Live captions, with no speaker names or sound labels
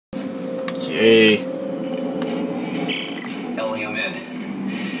see. Ellie, I'm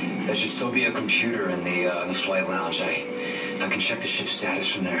in. There should still be a computer in the flight lounge. I can check the ship's status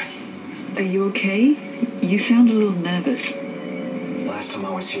from there. Are you okay? You sound a little nervous. Last time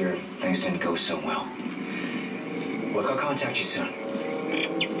I was here, things didn't go so well. Look, I'll contact you soon.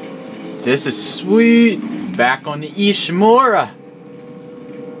 This is sweet. Back on the Ishimura.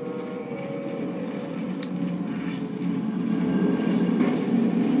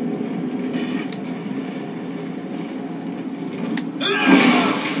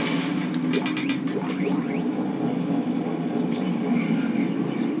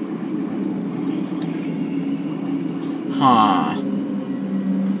 Huh.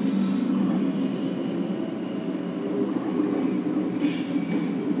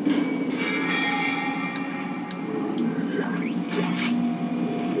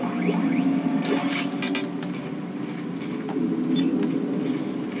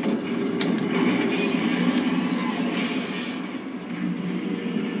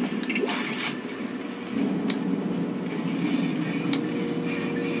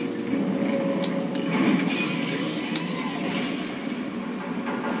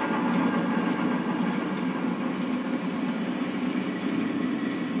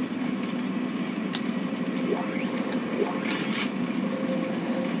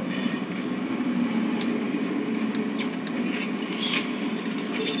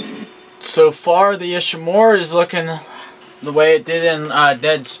 So far, the Ishimura is looking the way it did in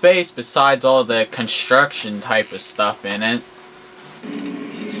Dead Space, besides all the construction type of stuff in it.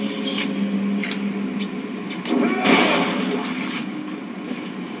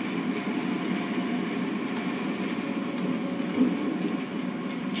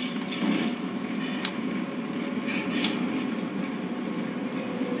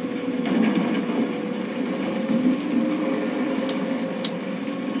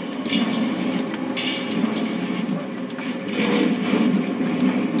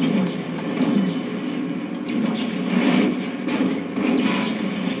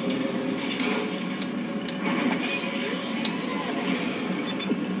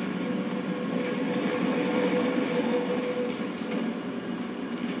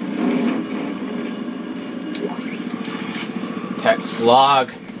 Text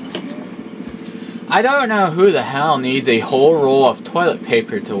log. I don't know who the hell needs a whole roll of toilet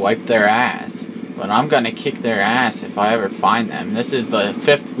paper to wipe their ass, but I'm gonna kick their ass if I ever find them. This is the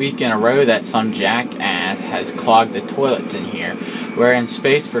 5th week in a row that some jackass has clogged the toilets in here. We're in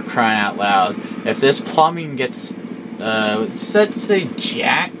space, for crying out loud. If this plumbing gets, let's say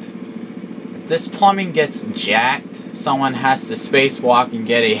jacked? If this plumbing gets jacked, someone has to spacewalk and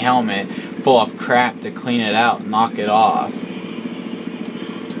get a helmet full of crap to clean it out and knock it off.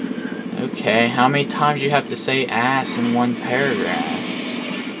 Okay, how many times you have to say ass in one paragraph?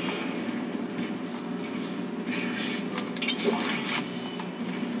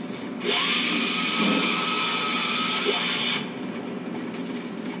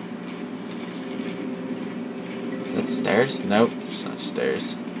 Is that stairs? Nope, it's not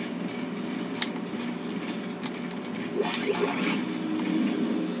stairs.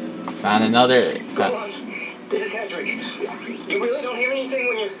 Found another. This is Hedrick. You really don't hear anything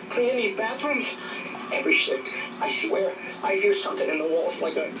when you're cleaning these bathrooms? Every shift, I swear, I hear something in the walls,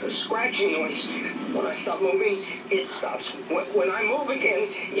 like a scratching noise. When I stop moving, it stops. When I move again,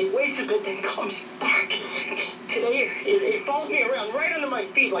 it waits a bit, then comes back. Today, it followed me around right under my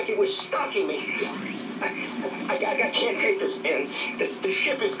feet like it was stalking me. I can't take this, man. The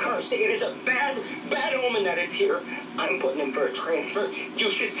ship is cursed. It is a bad omen that it's here. I'm putting in for a transfer. You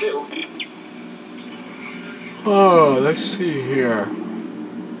should too. Oh, let's see here.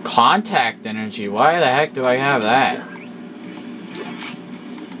 Contact energy. Why the heck do I have that?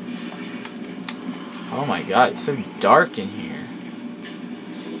 Oh my god, it's so dark in here.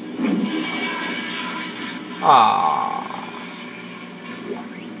 Ah,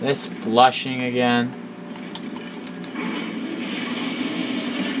 this flushing again.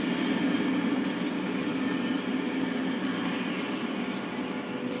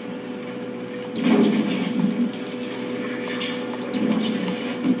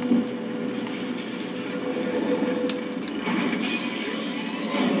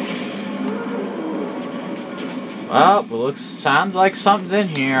 Well, sounds like something's in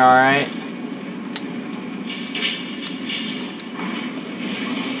here, alright.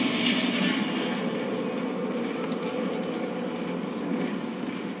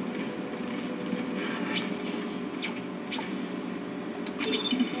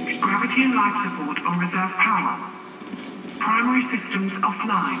 Gravity and life support on reserve power. Primary systems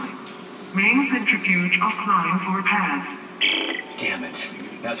offline. Main centrifuge offline for repairs. Damn it.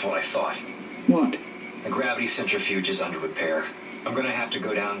 That's what I thought. What? The gravity centrifuge is under repair. I'm gonna have to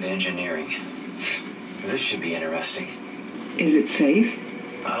go down to engineering. This should be interesting. Is it safe?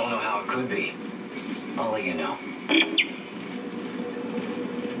 I don't know how it could be. I'll let you know.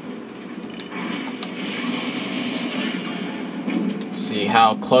 See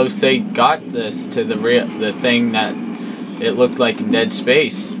how close they got this to the thing that it looked like in Dead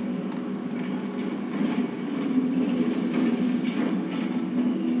Space.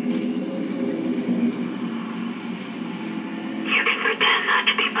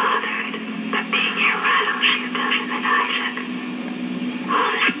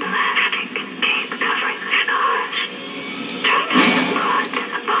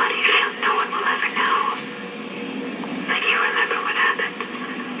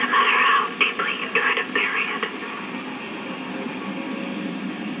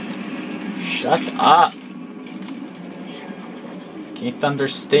 Shut up! Can't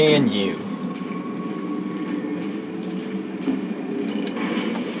understand you.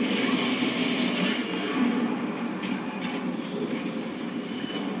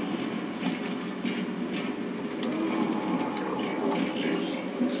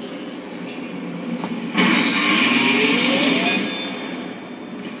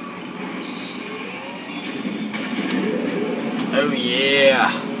 Oh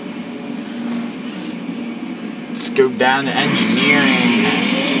yeah! Let's go down to engineering.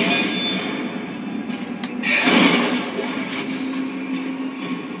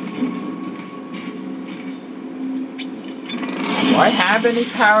 Do I have any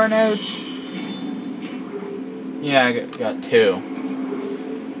power nodes? Yeah, I got 2.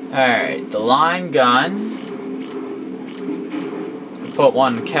 Alright, the line gun. Put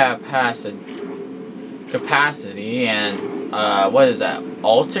 1 capacity and what is that?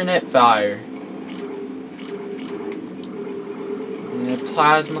 Alternate fire.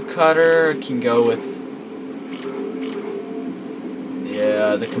 Plasma cutter can go with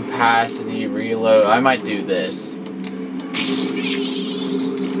the capacity reload. I might do this.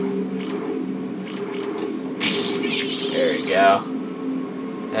 There we go.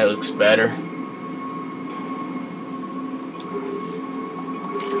 That looks better.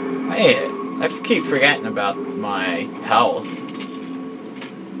 Hey, I keep forgetting about my health.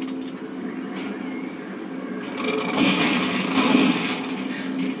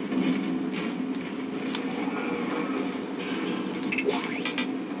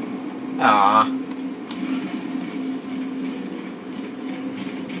 Ah.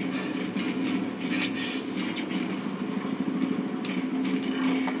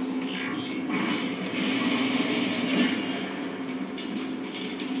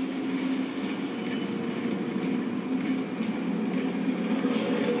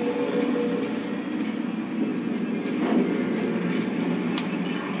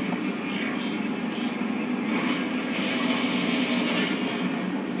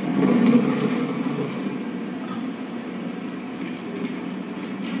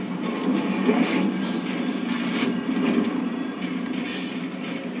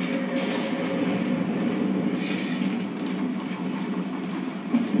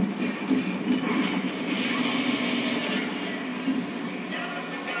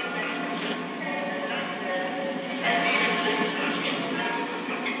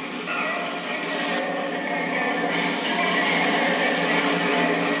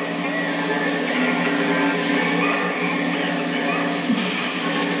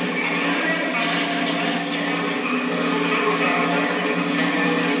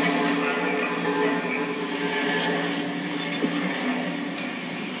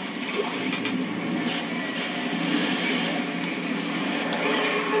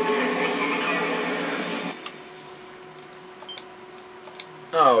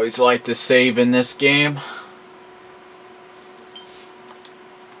 I always like to save in this game.